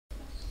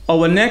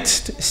Our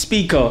next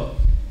speaker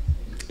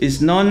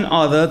is none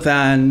other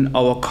than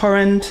our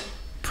current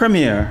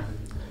Premier,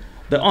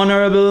 the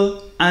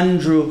Honourable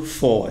Andrew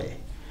Fahie.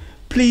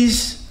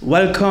 Please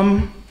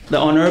welcome the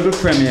Honourable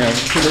Premier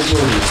to the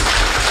podium.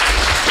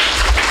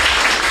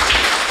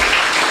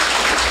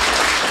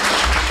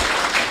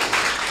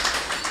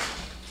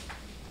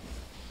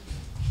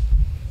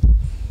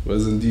 Well,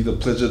 it's indeed a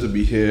pleasure to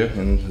be here,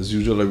 and as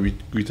usual, I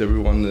greet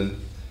everyone in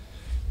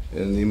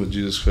the name of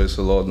Jesus Christ,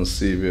 the Lord and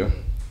Savior.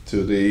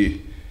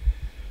 Today,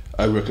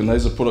 I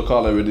recognize the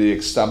protocol already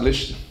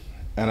established,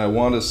 and I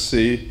want to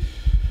say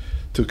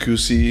to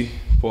QC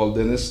Paul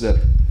Dennis that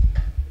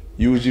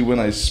usually when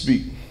I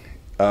speak,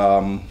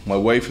 my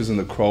wife is in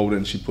the crowd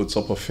and she puts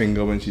up a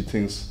finger when she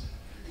thinks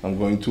I'm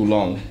going too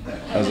long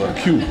as a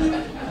cue.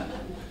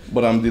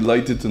 But I'm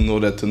delighted to know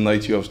that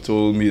tonight you have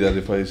told me that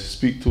if I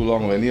speak too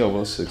long, or any of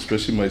us,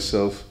 especially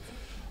myself,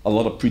 a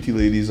lot of pretty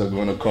ladies are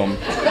going to come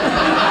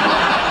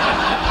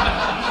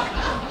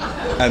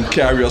and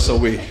carry us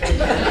away.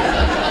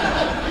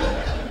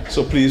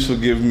 So please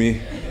forgive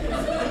me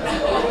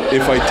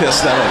if I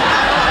test that out.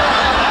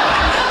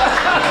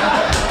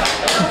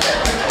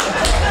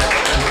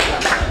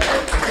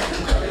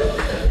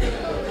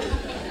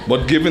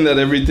 But given that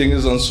everything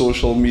is on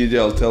social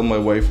media, I'll tell my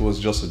wife it was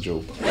just a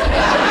joke.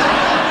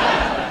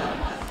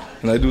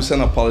 And I do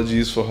send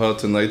apologies for her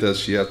tonight as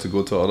she had to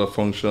go to other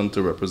function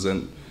to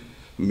represent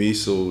me,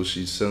 so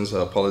she sends her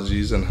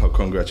apologies and her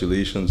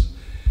congratulations.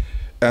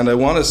 And I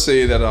want to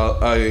say that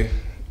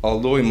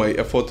although in my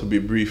effort to be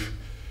brief,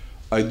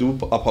 I do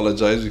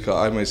apologize because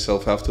I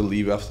myself have to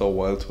leave after a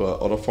while to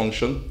other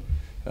function,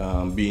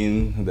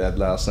 being that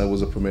last night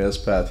was a premier's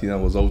party and I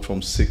was out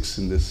from 6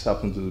 and this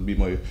happened to be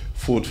my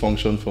 4th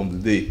function from the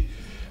day.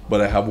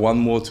 But I have one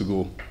more to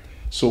go.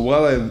 So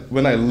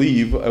when I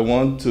leave, I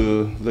want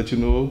to let you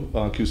know,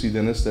 QC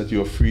Dennis, that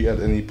you're free at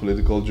any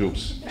political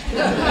jokes.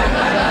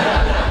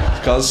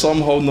 Because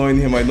somehow knowing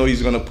him, I know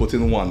he's going to put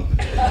in one.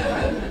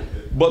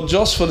 But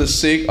just for the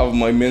sake of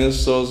my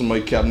ministers,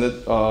 my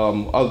cabinet,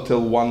 I'll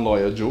tell one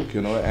lawyer joke,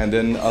 and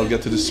then I'll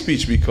get to the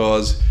speech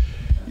because,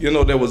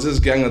 there was this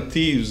gang of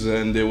thieves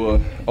and they were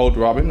out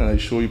robbing, and I'm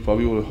sure you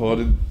probably would have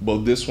heard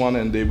about this one,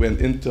 and they went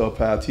into a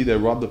party, they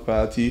robbed the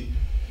party,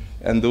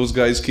 and those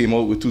guys came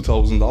out with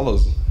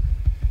 $2,000.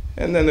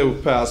 And then they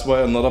would pass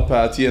by another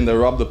party and they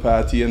robbed the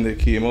party and they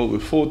came out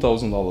with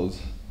 $4,000.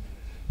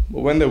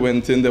 But when they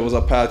went in, there was a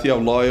party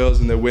of lawyers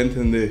and they went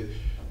in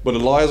but the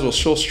lawyers were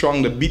so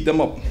strong they beat them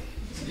up.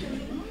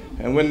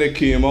 And when they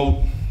came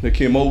out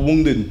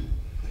wounded.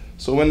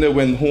 So when they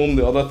went home,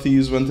 the other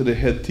thieves went to the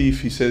head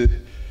thief. He said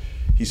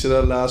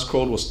that last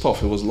crowd was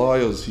tough, it was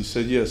lawyers. He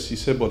said, yes. He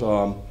said, but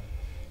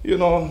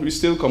we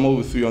still come out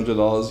with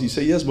 $300. He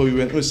said, yes, but we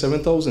went with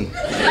 $7,000.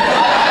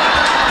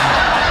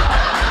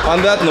 On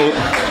that note,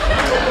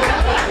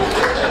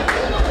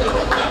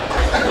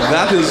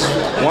 that is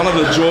one of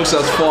the jokes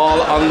that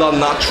fall under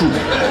not true.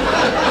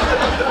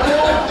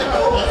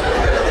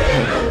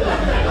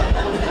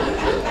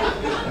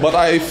 But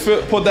I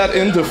put that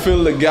in to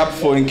fill the gap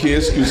for in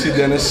case QC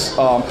Dennis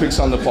picks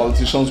on the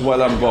politicians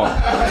while I'm gone.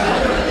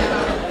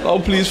 Now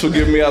please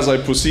forgive me as I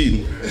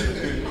proceed.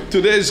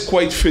 Today is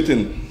quite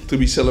fitting to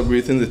be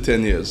celebrating the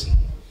 10 years.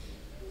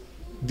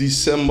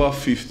 December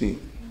 15th.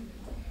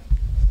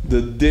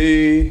 The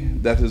day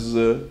that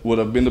would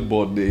have been the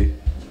birthday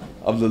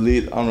of the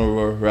late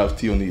Honourable Ralph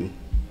T. O'Neill.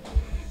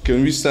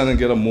 Can we stand and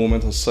get a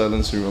moment of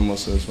silence in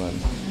remembrance of this man?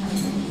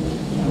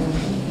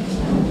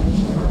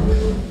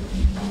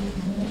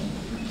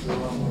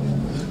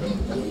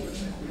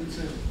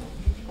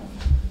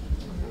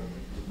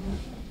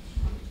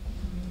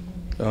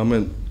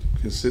 Amen. You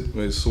can sit,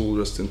 may his soul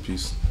rest in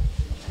peace.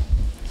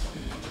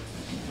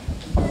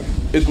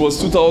 It was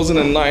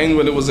 2009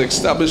 when it was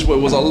established, but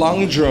it was a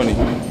long journey.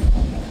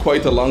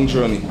 Quite a long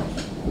journey.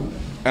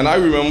 And I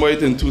remember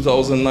it in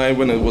 2009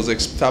 when it was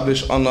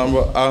established under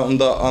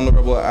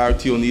Honourable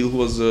R.T. O'Neill, who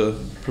was the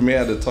Premier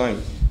at the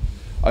time.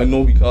 I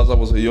know because I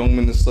was a young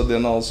minister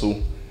then also.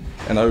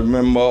 And I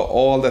remember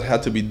all that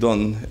had to be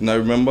done. And I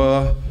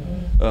remember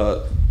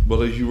Brother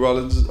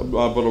Rollins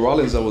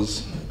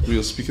that we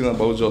were speaking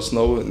about just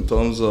now in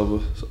terms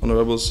of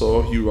Honourable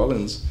Sir Hugh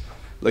Rollins,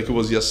 like it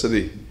was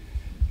yesterday.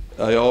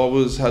 I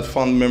always had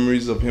fond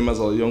memories of him as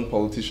a young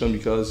politician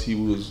because he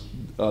was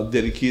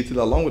dedicated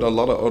along with a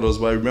lot of others,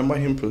 but I remember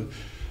him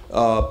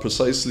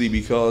precisely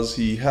because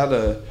he had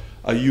a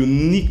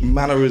unique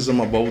mannerism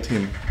about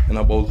him and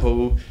about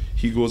how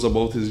he goes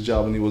about his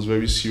job, and he was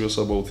very serious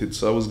about it.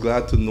 So I was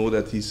glad to know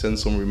that he sent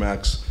some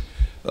remarks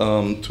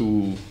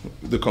to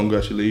the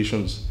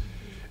congratulations.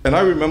 And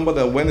I remember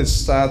that when it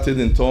started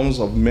in terms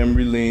of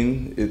memory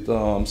lane, it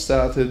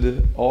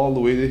started all the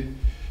way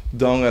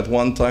down at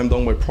one time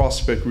down by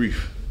Prospect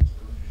Reef.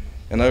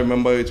 And I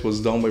remember it was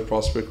down by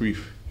Prospect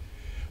Reef.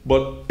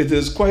 But it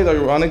is quite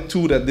ironic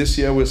too that this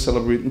year we're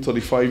celebrating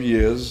 35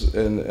 years,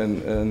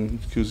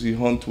 and QC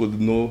Hunt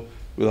will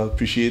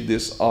appreciate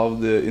this, of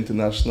the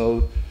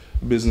International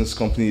Business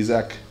Companies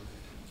Act.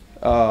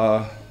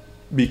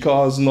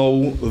 Because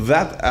now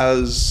that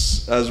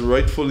as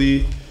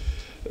rightfully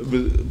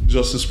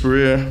Justice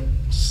Pereira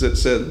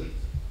said,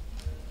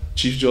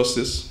 Chief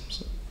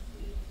Justice,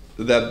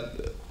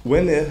 that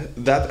when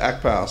that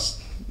act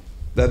passed,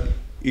 that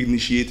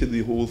initiated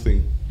the whole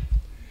thing.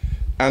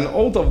 And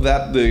out of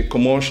that, the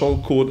commercial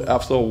code,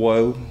 after a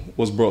while,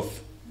 was birthed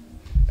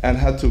and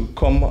had to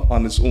come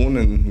on its own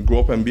and grow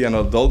up and be an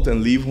adult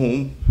and leave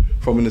home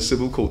from in the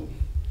civil code.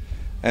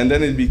 And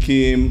then it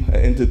became an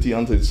entity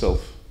unto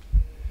itself.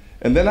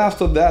 And then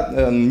after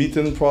that,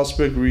 meeting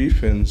Prospect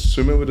Reef and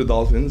swimming with the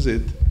dolphins,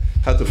 it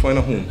had to find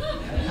a home.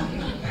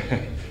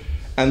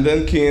 And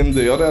then came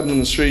the other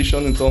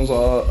administration in terms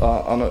of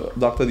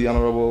the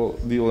Honourable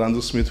Orlando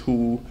Smith,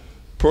 who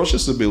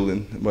purchased the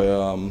building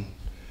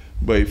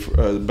by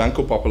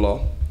Banco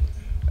Popular,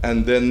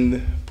 and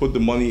then put the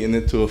money in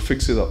it to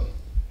fix it up.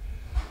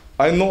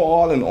 I know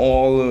all in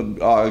all,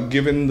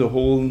 given the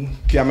whole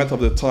gamut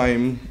of the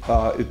time,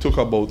 it took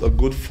about a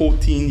good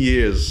 14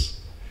 years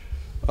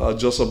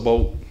just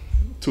about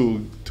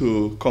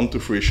to come to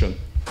fruition.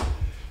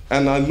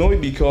 And I know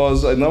it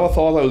because I never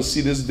thought I would see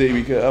this day,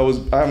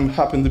 because I'm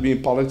happened to be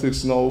in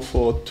politics now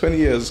for 20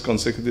 years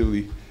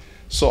consecutively.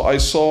 So I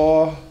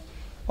saw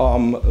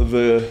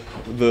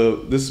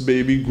this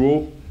baby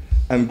grow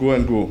and grow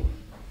and grow.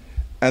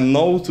 And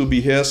now to be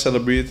here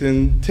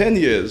celebrating 10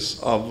 years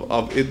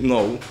of it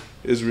now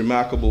is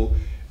remarkable.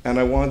 And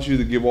I want you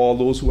to give all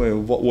those who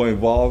were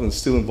involved and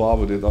still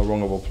involved with it a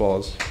round of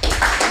applause.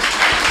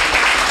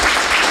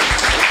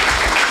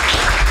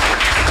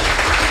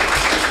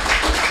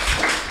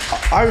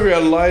 I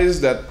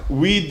realized that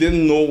we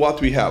didn't know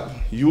what we have.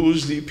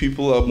 Usually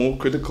people are more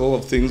critical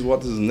of things,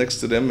 what is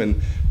next to them,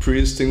 and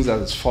praise things that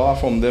is far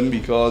from them,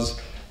 because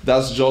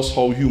that's just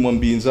how human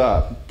beings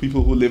are.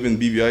 People who live in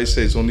BVI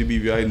say it's only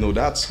BVI. No,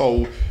 that's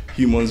how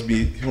human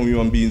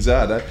beings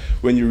are. That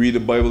when you read the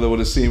Bible, they were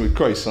the same with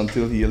Christ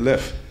until he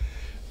left.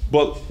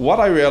 But what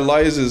I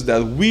realize is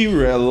that we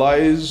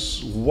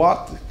realize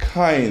what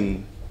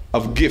kind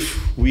of gift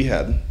we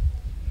had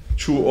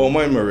through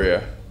Oma and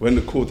Maria when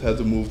the court had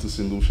to move to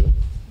St. Lucia.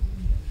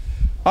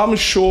 I'm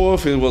sure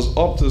if it was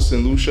up to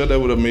St. Lucia, they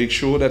would have made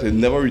sure that it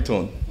never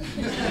returned.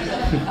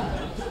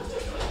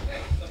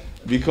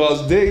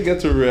 Because they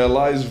get to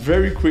realize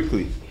very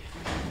quickly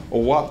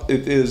what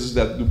it is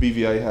that the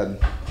BVI had.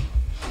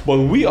 But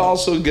we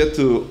also get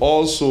to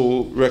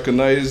also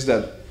recognize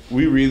that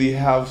we really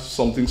have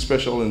something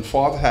special and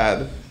Fort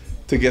had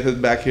to get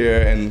it back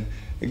here and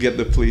get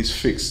the place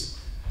fixed.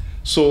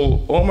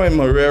 So Oma and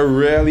Maria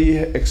really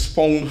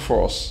expound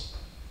for us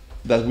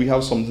that we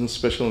have something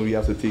special and we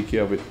have to take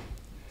care of it.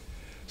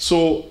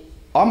 So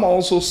I'm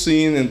also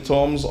seeing in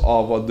terms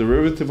of a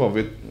derivative of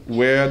it,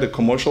 where the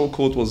commercial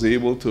court was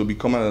able to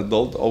become an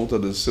adult out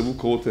of the civil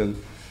court and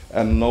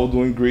now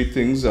doing great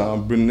things,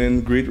 bringing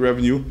in great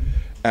revenue.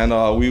 And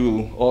we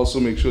will also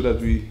make sure that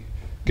we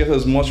get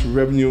as much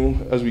revenue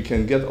as we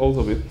can get out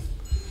of it.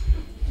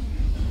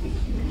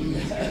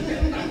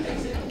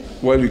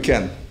 Well, we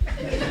can.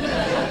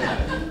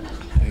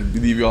 I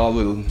believe you all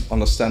will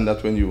understand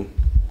that when you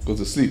go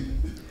to sleep.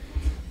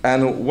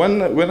 And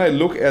when I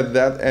look at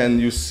that and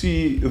you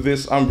see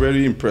this, I'm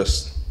very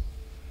impressed.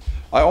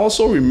 I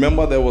also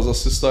remember there was a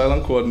Sister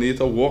Island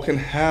coordinator working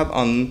hard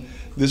on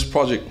this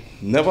project.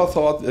 Never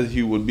thought that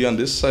he would be on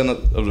this side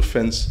of the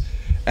fence.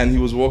 And he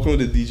was working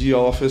with the DG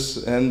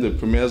office and the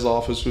Premier's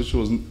office, which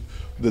was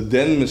the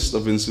then Mr.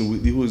 Vincent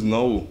Whitley, who is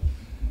now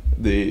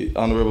the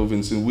Honourable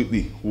Vincent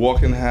Whitley,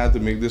 working hard to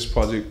make this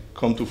project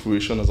come to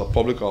fruition as a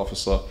public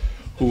officer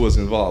who was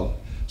involved.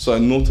 So I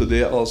know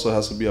today also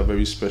has to be a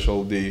very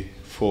special day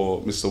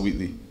for Mr.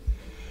 Whitley.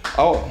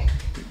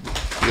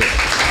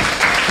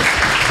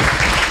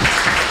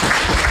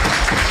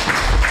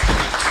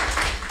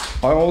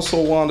 I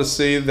also want to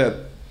say that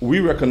we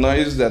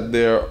recognize that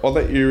there are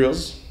other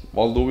areas,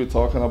 although we're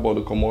talking about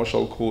the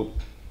commercial code,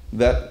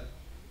 that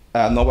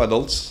are now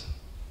adults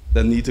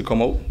that need to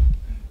come out,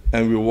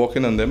 and we're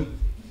working on them.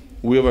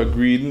 We have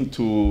agreed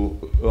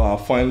to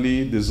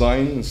finally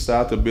design and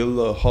start to build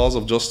a House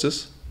of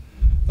Justice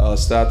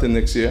starting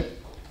next year.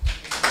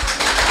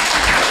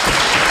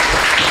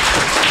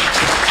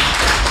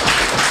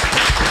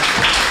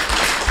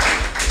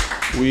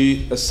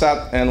 We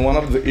sat, and one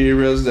of the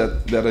areas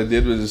that I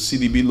did was a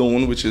CDB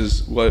loan, which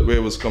is where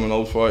it was coming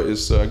out for,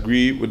 is to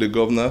agree with the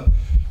governor,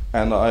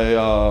 and I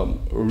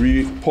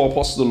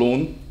repurposed the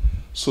loan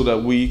so that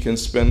we can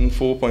spend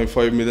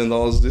 $4.5 million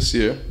this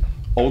year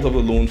out of the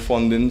loan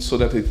funding so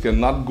that it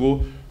cannot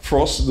go.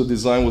 First, the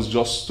design was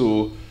just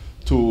to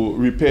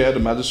repair the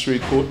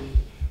magistrate court,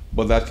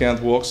 but that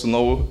can't work. So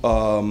now,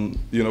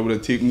 they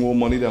take more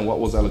money than what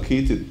was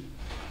allocated.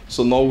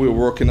 So now we're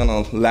working on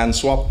a land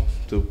swap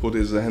to put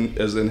as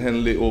in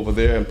Henley over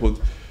there and put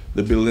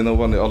the building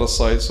over on the other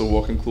side. So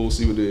working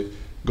closely with the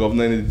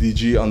governor and the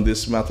DG on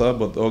this matter,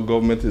 but our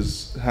government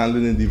is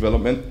handling the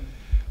development.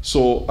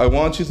 So I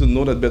want you to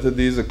know that better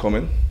days are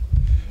coming.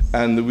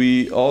 And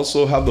we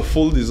also have the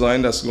full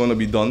design that's going to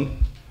be done.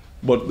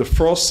 But the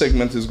first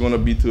segment is going to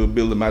be to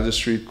build the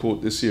magistrate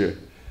court this year.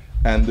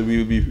 And we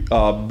will be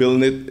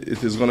building it.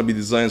 It is going to be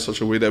designed in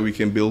such a way that we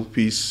can build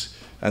peace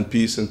and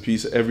peace and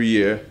peace every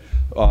year,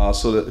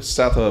 So they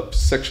start a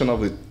section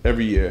of it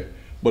every year,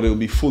 but it will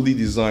be fully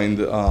designed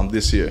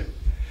this year.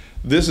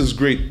 This is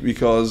great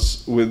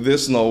because with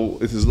this now,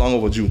 it is long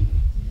overdue.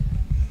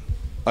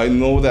 I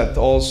know that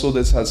also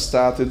this has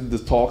started the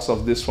talks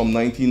of this from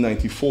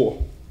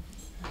 1994,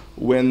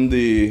 when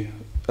the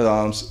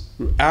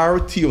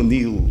R.T.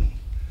 O'Neill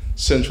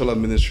Central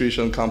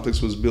Administration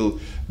Complex was built.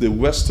 The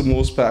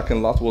westernmost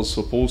parking lot was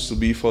supposed to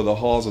be for the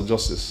Halls of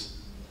Justice.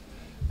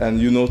 And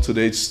you know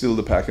today it's still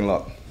the parking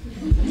lot.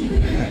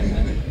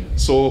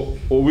 So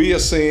what we are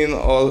saying,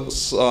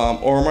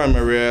 Orma and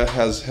Maria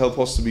has helped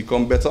us to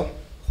become better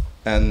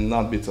and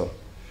not bitter.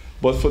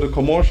 But for the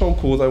commercial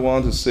code, I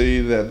want to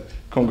say that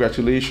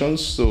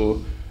congratulations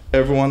to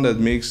everyone that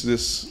makes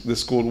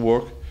this code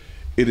work.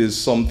 It is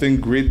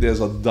something great.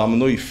 There's a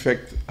domino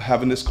effect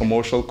having this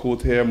commercial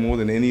code here more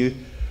than any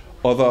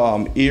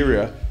other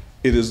area.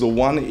 It is the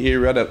one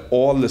area that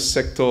all the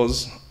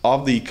sectors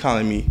of the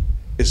economy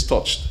is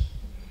touched,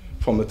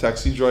 from the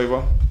taxi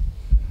driver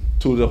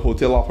to the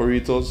hotel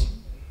operators,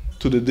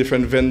 to the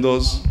different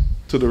vendors,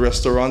 to the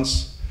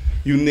restaurants,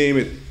 you name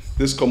it.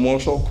 This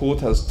commercial code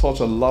has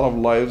touched a lot of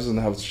lives and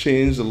has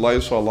changed the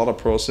lives for a lot of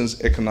persons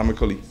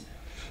economically.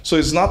 So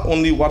it's not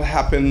only what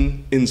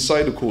happened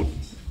inside the code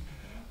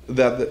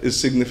that is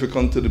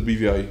significant to the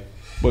BVI,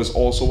 but it's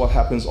also what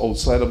happens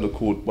outside of the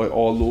code by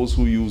all those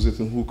who use it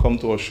and who come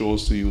to our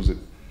shows to use it.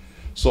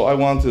 So I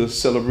want to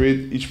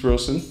celebrate each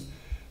person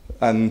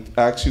and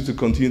ask you to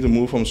continue to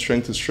move from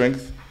strength to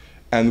strength.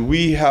 And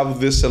we have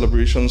this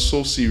celebration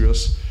so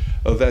serious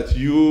that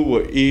you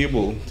were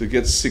able to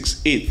get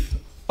 6/8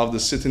 of the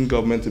sitting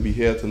government to be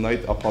here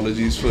tonight.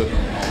 Apologies for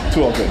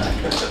 2 of them.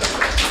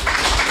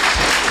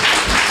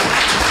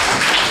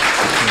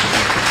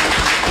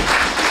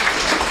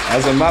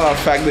 As a matter of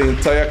fact, the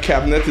entire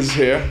cabinet is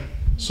here.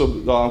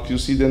 So you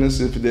see, Dennis,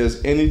 if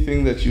there's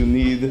anything that you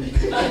need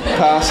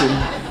passing,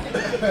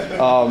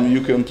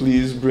 you can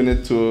please bring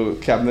it to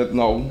cabinet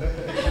now,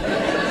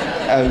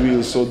 and we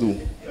will so do.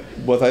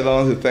 But I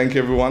want to thank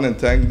everyone and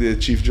thank the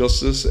Chief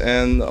Justice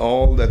and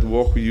all that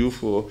work with you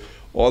for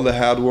all the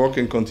hard work,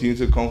 and continue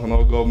to count on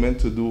our government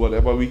to do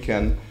whatever we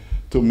can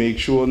to make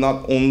sure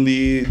not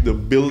only the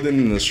building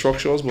and the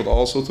structures, but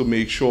also to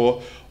make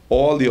sure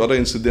all the other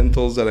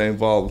incidentals that are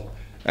involved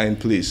are in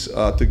place.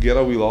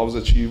 Together we'll always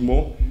achieve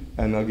more.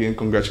 And again,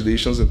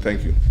 congratulations and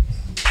thank you.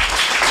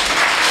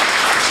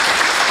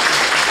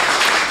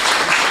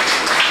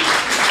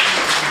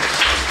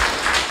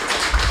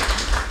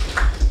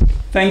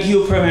 Thank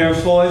you, Premier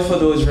Fahie, for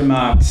those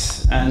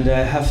remarks. And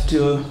I have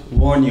to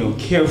warn you,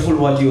 careful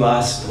what you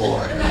ask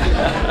for.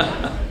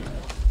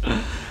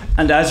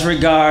 And as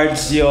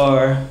regards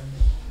your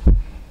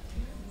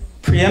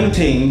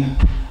preempting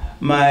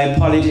my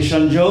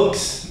politician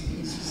jokes,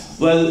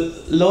 well,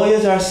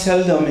 lawyers are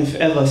seldom, if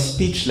ever,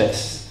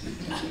 speechless.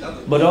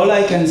 But all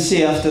I can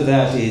say after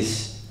that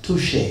is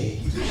touché.